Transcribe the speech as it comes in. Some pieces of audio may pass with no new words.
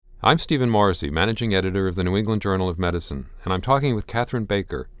I'm Stephen Morrissey, managing editor of the New England Journal of Medicine, and I'm talking with Catherine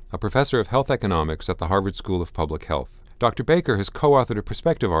Baker, a professor of health economics at the Harvard School of Public Health. Dr. Baker has co-authored a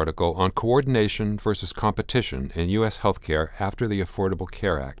perspective article on coordination versus competition in U.S. healthcare after the Affordable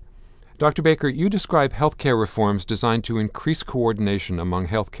Care Act. Dr. Baker, you describe healthcare reforms designed to increase coordination among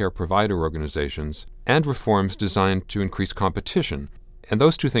healthcare provider organizations and reforms designed to increase competition, and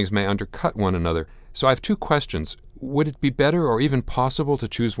those two things may undercut one another. So I have two questions. Would it be better or even possible to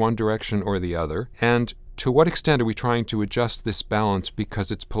choose one direction or the other? And to what extent are we trying to adjust this balance because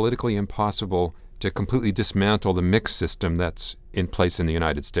it's politically impossible to completely dismantle the mixed system that's in place in the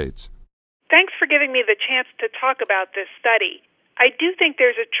United States? Thanks for giving me the chance to talk about this study. I do think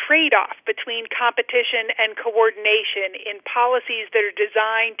there's a trade-off between competition and coordination in policies that are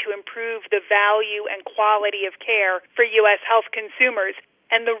designed to improve the value and quality of care for U.S. health consumers.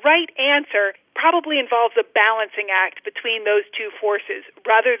 And the right answer probably involves a balancing act between those two forces,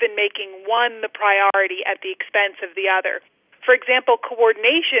 rather than making one the priority at the expense of the other. For example,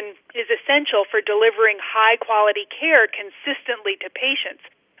 coordination is essential for delivering high-quality care consistently to patients.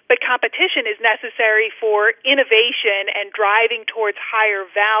 But competition is necessary for innovation and driving towards higher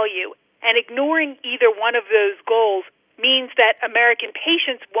value. And ignoring either one of those goals means that American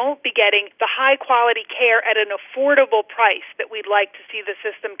patients won't be getting the high-quality care at an affordable price that we'd like to see the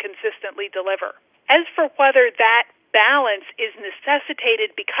system consistently deliver. As for whether that balance is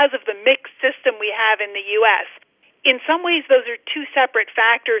necessitated because of the mixed system we have in the U.S., in some ways those are two separate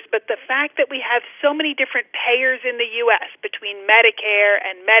factors, but the fact that we have so many different payers in the U.S. between Medicare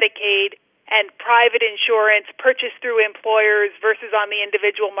and Medicaid and private insurance purchased through employers versus on the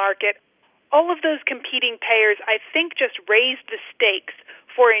individual market, all of those competing payers, I think, just raise the stakes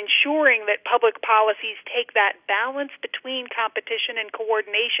for ensuring that public policies take that balance between competition and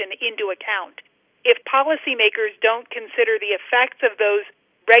coordination into account. If policymakers don't consider the effects of those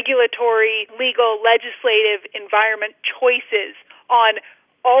regulatory, legal, legislative, environment choices on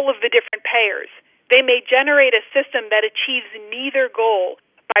all of the different payers, they may generate a system that achieves neither goal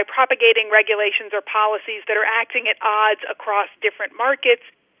by propagating regulations or policies that are acting at odds across different markets,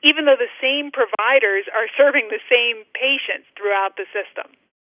 even though the same providers are serving the same patients throughout the system.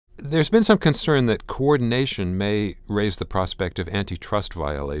 There's been some concern that coordination may raise the prospect of antitrust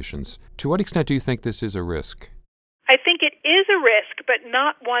violations. To what extent do you think this is a risk? I think it is a risk, but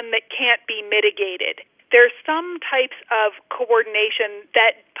not one that can't be mitigated. There are some types of coordination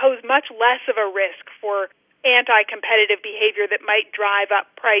that pose much less of a risk for anti-competitive behavior that might drive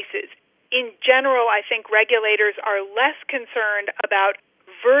up prices. In general, I think regulators are less concerned about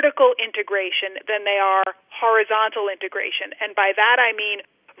vertical integration than they are horizontal integration. And by that I mean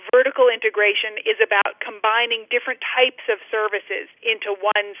vertical integration is about combining different types of services into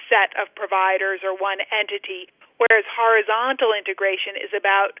one set of providers or one entity, whereas horizontal integration is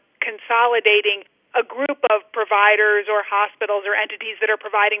about consolidating a group of providers or hospitals or entities that are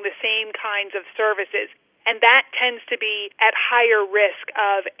providing the same kinds of services. And that tends to be at higher risk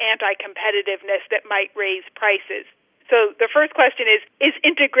of anti-competitiveness that might raise prices. So the first question is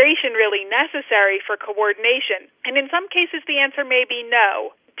integration really necessary for coordination? And in some cases, the answer may be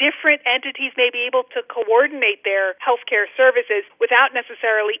no. Different entities may be able to coordinate their healthcare services without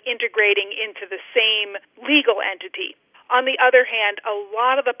necessarily integrating into the same legal entity. On the other hand, a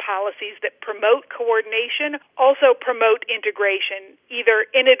lot of the policies that promote coordination also promote integration,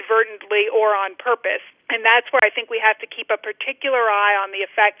 either inadvertently or on purpose. And that's where I think we have to keep a particular eye on the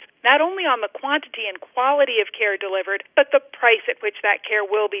effects, not only on the quantity and quality of care delivered, but the price at which that care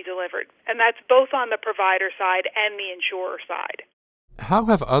will be delivered. And that's both on the provider side and the insurer side. How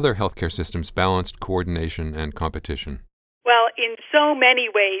have other healthcare systems balanced coordination and competition? Well, in so many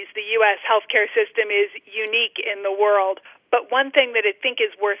ways, the U.S. healthcare system is unique in the world. But one thing that I think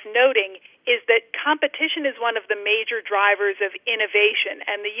is worth noting is that competition is one of the major drivers of innovation.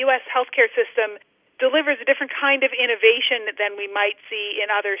 And the U.S. healthcare system delivers a different kind of innovation than we might see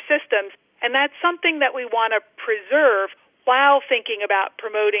in other systems. And that's something that we want to preserve while thinking about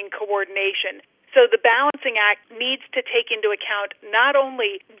promoting coordination. So the balancing act needs to take into account not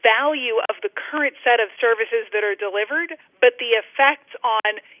only value of the current set of services that are delivered, but the effects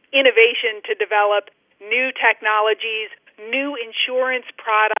on innovation to develop new technologies, new insurance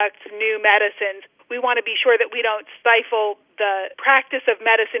products, new medicines. We want to be sure that we don't stifle the practice of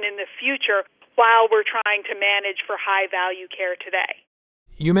medicine in the future while we're trying to manage for high-value care today.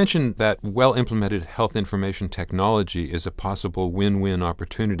 You mentioned that well-implemented health information technology is a possible win-win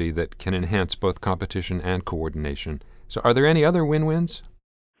opportunity that can enhance both competition and coordination. So are there any other win-wins?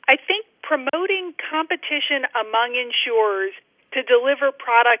 I think promoting competition among insurers to deliver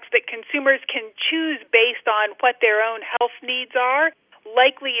products that consumers can choose based on what their own health needs are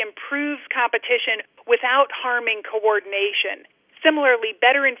likely improves competition without harming coordination. Similarly,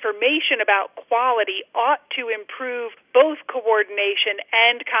 better information about quality ought to improve both coordination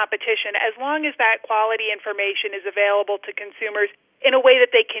and competition as long as that quality information is available to consumers in a way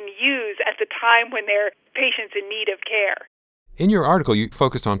that they can use at the time when they're patients in need of care. In your article, you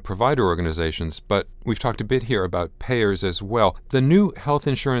focus on provider organizations, but we've talked a bit here about payers as well. The new health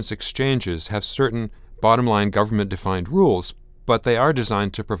insurance exchanges have certain bottom-line government-defined rules, but they are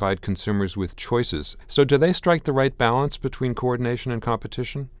designed to provide consumers with choices. So do they strike the right balance between coordination and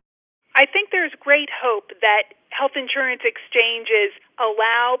competition? I think there's great hope that health insurance exchanges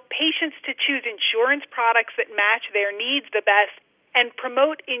allow patients to choose insurance products that match their needs the best and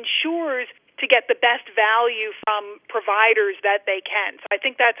promote insurers to get the best value from providers that they can. So I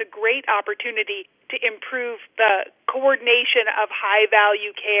think that's a great opportunity to improve the coordination of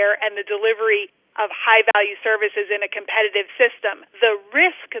high-value care and the delivery of high-value services in a competitive system. The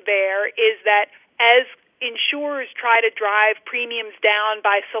risk there is that as insurers try to drive premiums down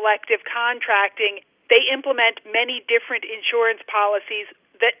by selective contracting, they implement many different insurance policies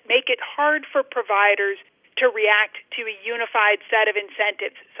that make it hard for providers to react to a unified set of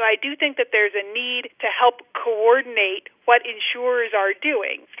incentives. So I do think that there's a need to help coordinate what insurers are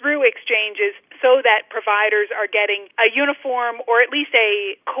doing through exchanges so that providers are getting a uniform or at least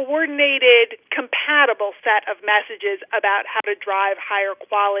a coordinated, compatible set of messages about how to drive higher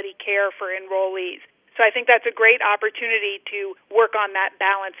quality care for enrollees. So I think that's a great opportunity to work on that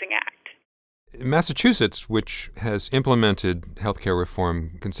balancing act. Massachusetts, which has implemented healthcare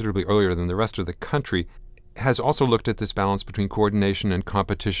reform considerably earlier than the rest of the country, has also looked at this balance between coordination and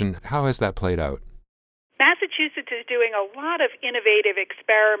competition. How has that played out? Massachusetts is doing a lot of innovative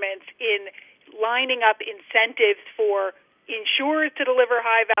experiments in lining up incentives for insurers to deliver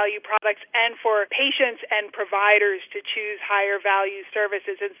high-value products and for patients and providers to choose higher-value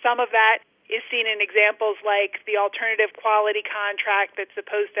services. And some of that is seen in examples like the alternative quality contract that's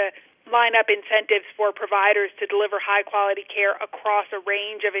supposed to line up incentives for providers to deliver high-quality care across a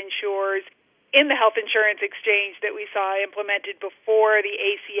range of insurers. In the health insurance exchange that we saw implemented before the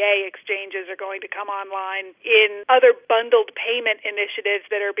ACA exchanges are going to come online, in other bundled payment initiatives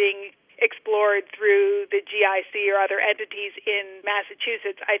that are being explored through the GIC or other entities in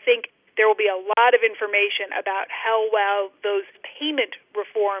Massachusetts, I think there will be a lot of information about how well those payment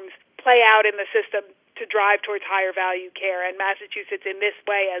reforms play out in the system to drive towards higher value care. And Massachusetts in this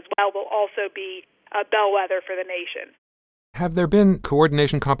way as well will also be a bellwether for the nation. Have there been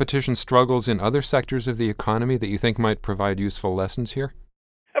coordination competition struggles in other sectors of the economy that you think might provide useful lessons here?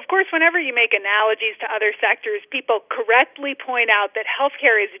 Of course, whenever you make analogies to other sectors, people correctly point out that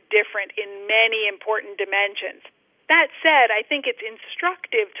healthcare is different in many important dimensions. That said, I think it's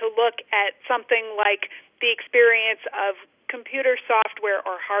instructive to look at something like the experience of computer software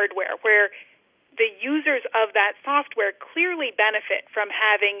or hardware, where the users of that software clearly benefit from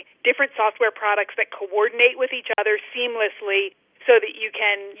having different software products that coordinate with each other seamlessly so that you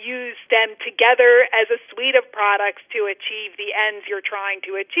can use them together as a suite of products to achieve the ends you're trying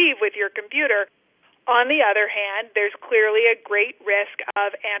to achieve with your computer. On the other hand, there's clearly a great risk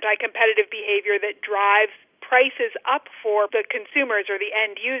of anti-competitive behavior that drives prices up for the consumers or the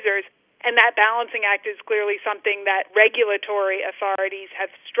end users. And that balancing act is clearly something that regulatory authorities have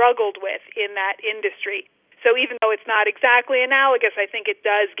struggled with in that industry. So even though it's not exactly analogous, I think it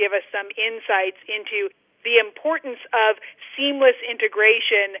does give us some insights into the importance of seamless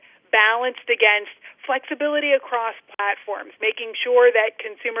integration balanced against flexibility across platforms, making sure that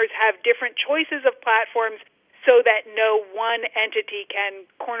consumers have different choices of platforms so that no one entity can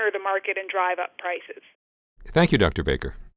corner the market and drive up prices. Thank you, Dr. Baker.